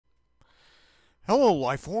Hello,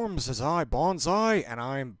 Lifeforms. It's I, Bonzai, and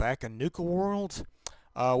I'm back in Nuka World.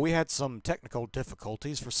 We had some technical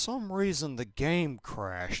difficulties. For some reason, the game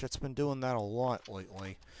crashed. It's been doing that a lot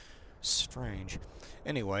lately. Strange.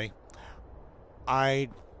 Anyway, I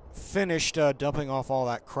finished dumping off all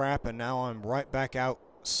that crap, and now I'm right back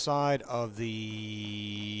outside of the...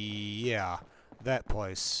 yeah, that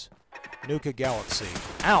place. Nuka Galaxy.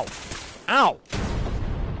 Ow! Ow!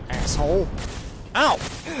 Asshole! Ow!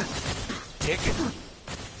 Dick.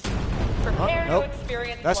 Prepare to Nope.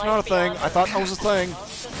 experience That's life not a thing. beyond I thought that was a thing. the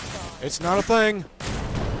stars. It's not a thing.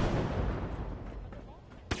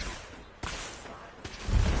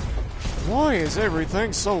 Why is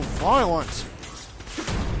everything so violent?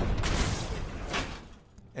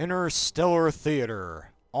 Interstellar Theater.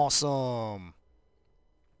 Awesome.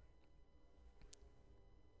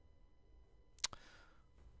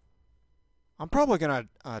 I'm probably gonna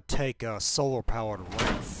take solar powered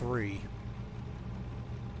rank 3.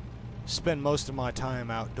 Spend most of my time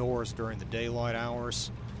outdoors during the daylight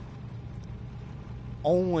hours.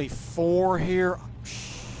 Only 4 here.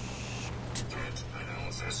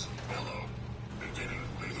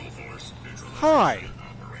 Hi.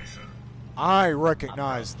 I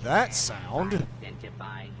recognize that sound.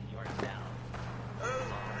 Identify yourself.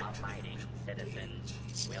 Law-abiding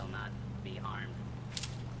citizens will not be harmed.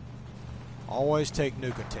 Always take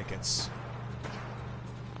Nuka tickets.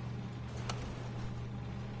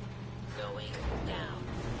 Going down.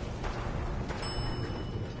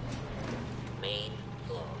 Main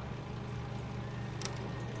floor.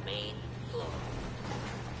 Main floor.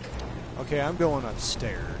 Okay, I'm going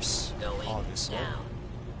upstairs. Going Obviously. down.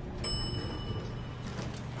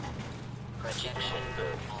 Projection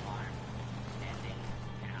booth. Alarm. Standing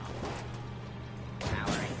down.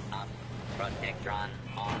 Powering up. Protectron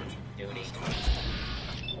on duty.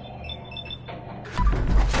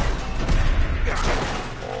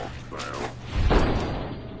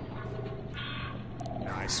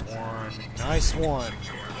 Nice one. Nice one.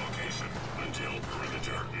 Secure location until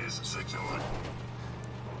perimeter is secured.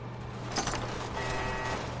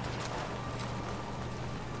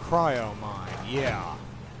 Cryo mine. Yeah.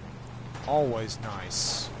 Always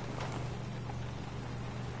nice.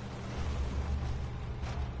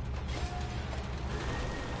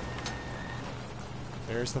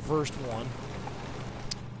 There's the first one.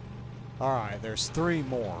 Alright, there's 3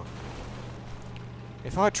 more.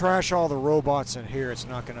 If I trash all the robots in here, it's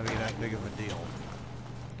not going to be that big of a deal.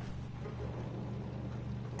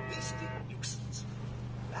 Beastly nuisance.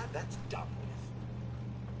 That's done with.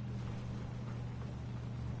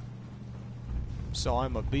 So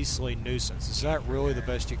I'm a beastly nuisance. Is that really the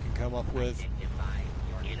best you can come up with? Identify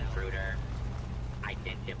your intruder.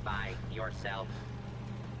 Identify yourself.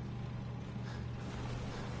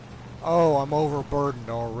 Oh, I'm overburdened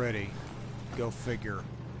already. Go figure.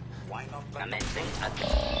 Why not the Commencing a...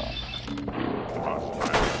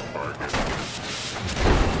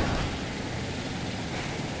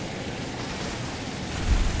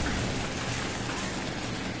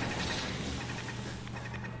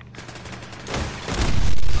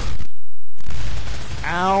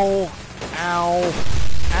 Ow, ow,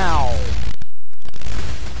 ow.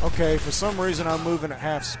 Okay, for some reason I'm moving at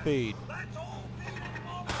half speed.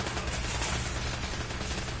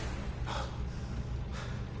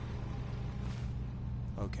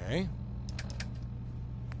 Okay.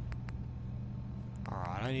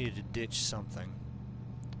 Alright, I needed to ditch something.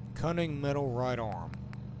 Cunning metal right arm.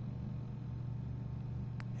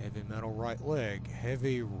 Heavy metal right leg.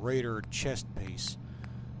 Heavy raider chest piece.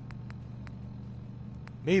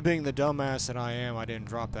 Me being the dumbass that I am, I didn't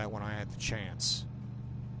drop that when I had the chance.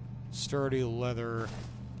 Sturdy leather.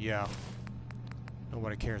 Yeah.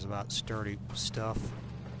 Nobody cares about sturdy stuff.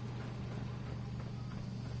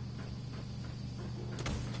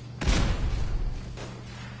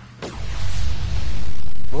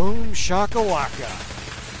 Boom shakalaka.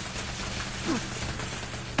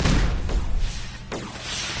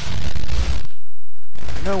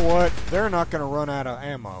 You know what? They're not going to run out of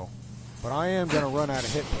ammo. But I am going to run out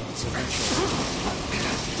of hit points eventually.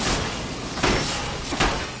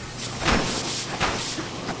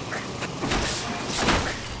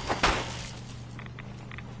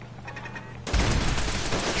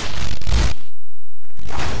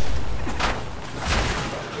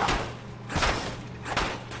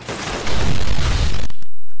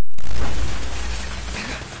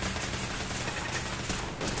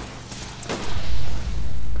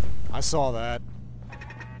 I saw that.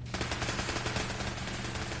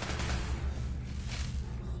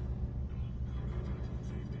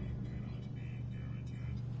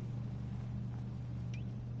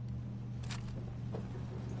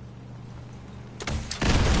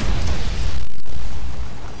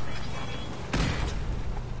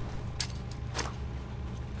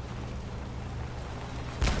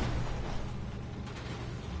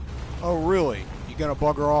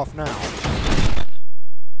 gonna bugger off now.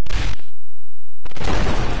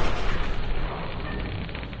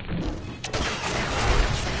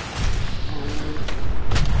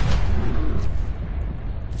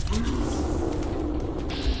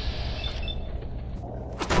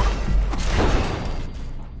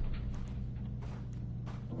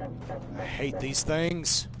 I hate these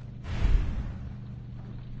things.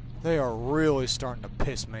 They are really starting to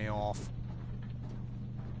piss me off.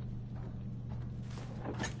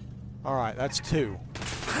 Alright, that's 2.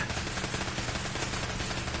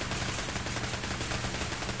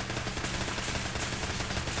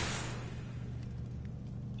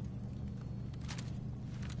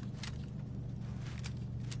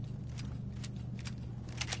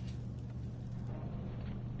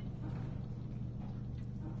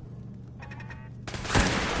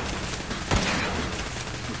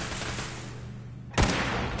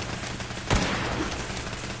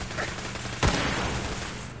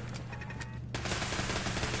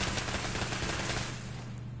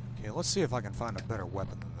 Let's see if I can find a better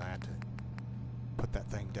weapon than that to put that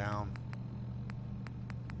thing down.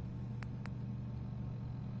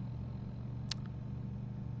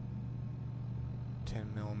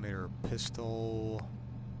 .10mm pistol.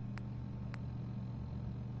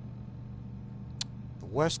 The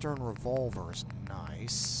Western revolver is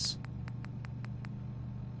nice.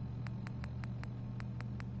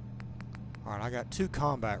 Alright, I got 2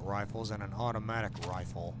 combat rifles and an automatic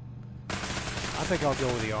rifle. I think I'll go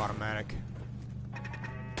with the automatic.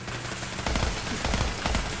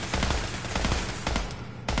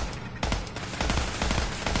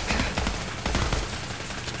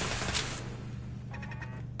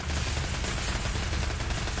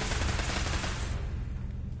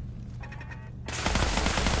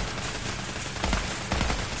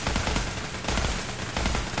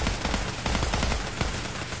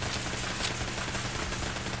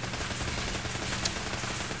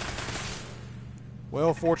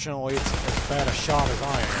 Well, fortunately, it's as bad a shot as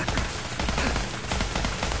I am.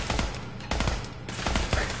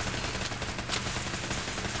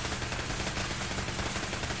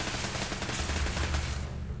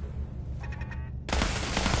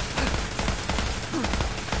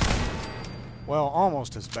 Well,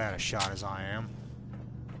 almost as bad a shot as I am.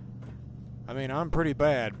 I mean, I'm pretty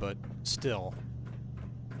bad, but still.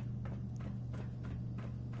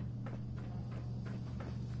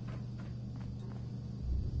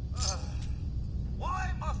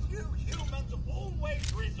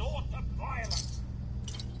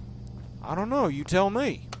 I don't know, you tell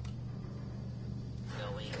me.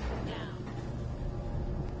 Going down.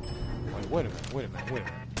 Wait a minute.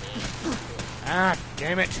 Ah,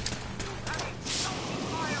 damn it.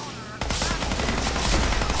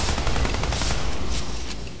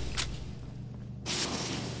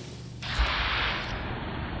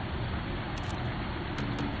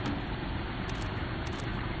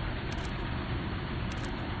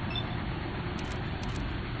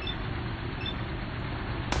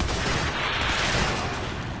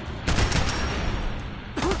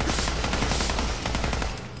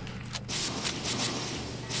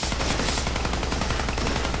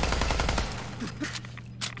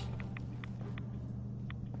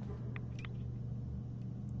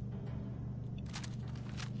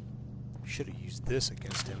 Should have used this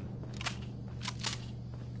against him.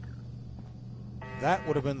 That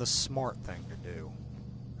would have been the smart thing to do.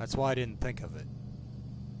 That's why I didn't think of it.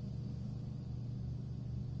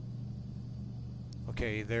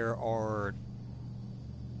 Okay, there are...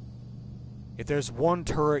 If there's one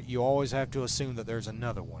turret, you always have to assume that there's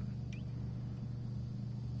another one.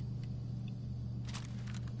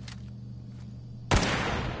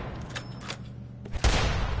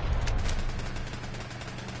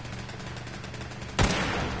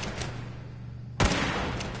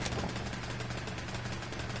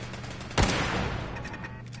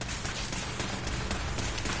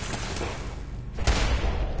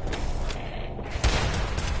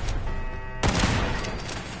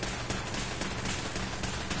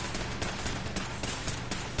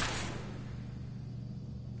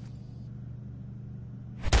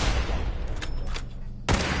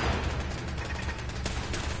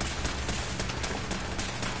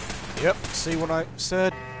 Yep, see what I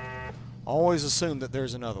said? Always assume that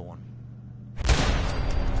there's another one.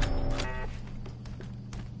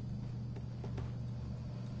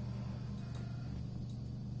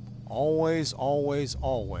 Always, always,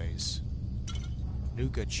 always.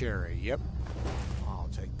 Nuka cherry, yep. I'll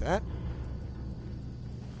take that.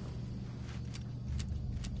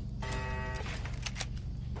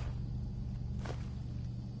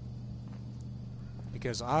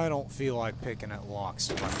 Because I don't feel like picking at locks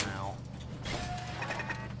right now.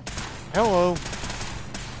 Hello.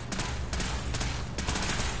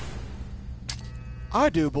 I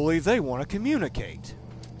do believe they want to communicate.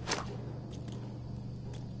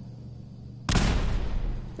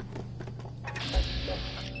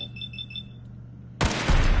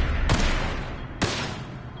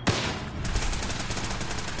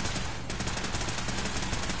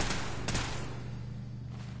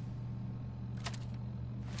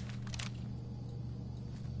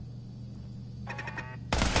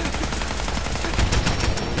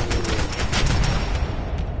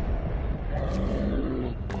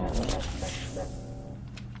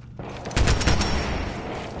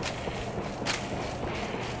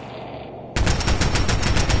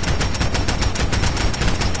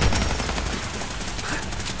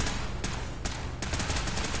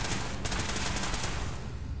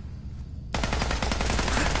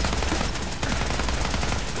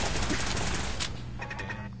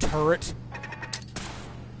 Turret.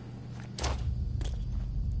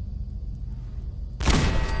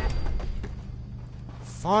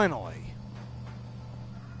 Finally.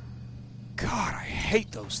 God, I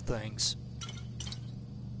hate those things.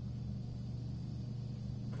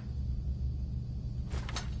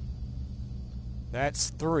 That's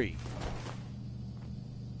 3.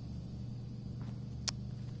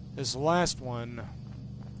 This last one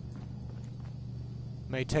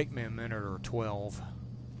may take me a minute or 12.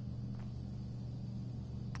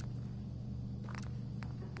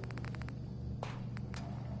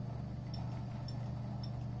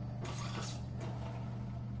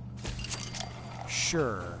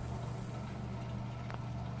 Sure.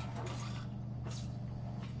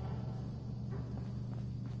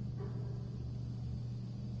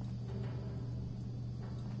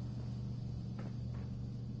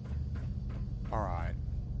 All right.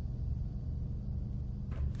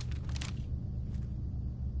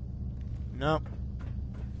 Nope.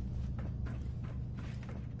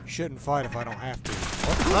 Shouldn't fight if I don't have to.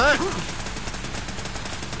 What?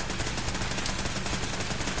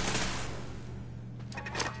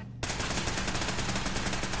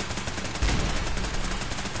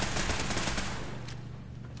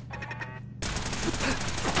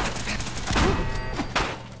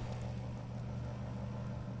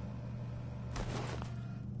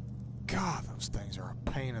 God, those things are a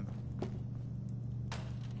pain in the...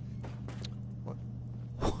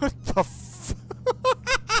 What the f...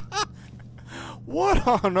 What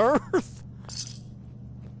on earth?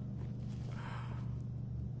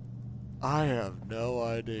 I have no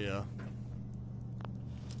idea.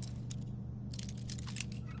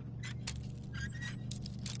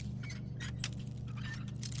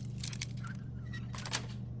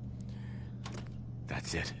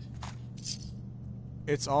 That's it.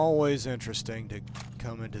 It's always interesting to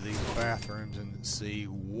come into these bathrooms and see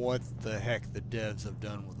what the heck the devs have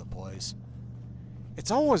done with the place.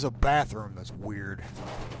 It's always a bathroom that's weird.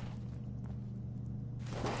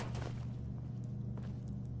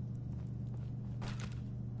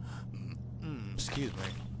 Excuse me.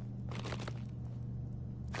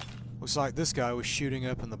 Looks like this guy was shooting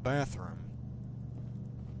up in the bathroom.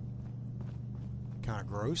 Kinda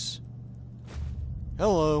gross.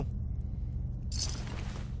 Hello.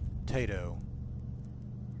 Potato.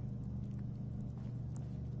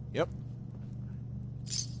 Yep.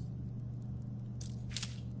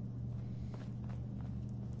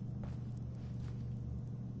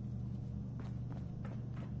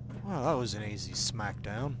 Well, that was an easy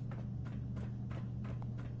smackdown.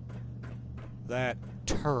 That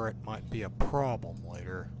turret might be a problem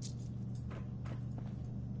later.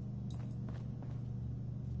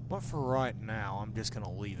 But for right now, I'm just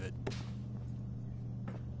gonna leave it.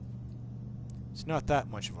 It's not that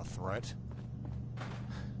much of a threat.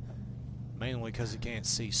 Mainly because it can't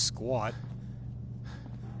see squat.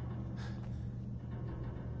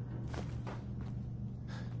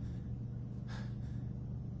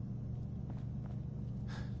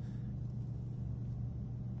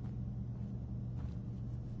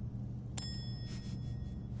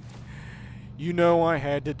 You know I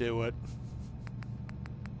had to do it.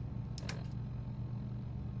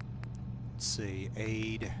 Let's see,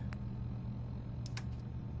 aid.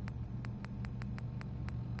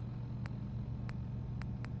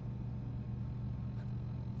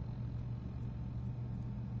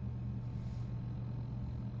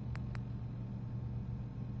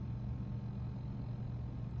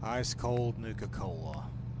 Ice cold Nuka Cola.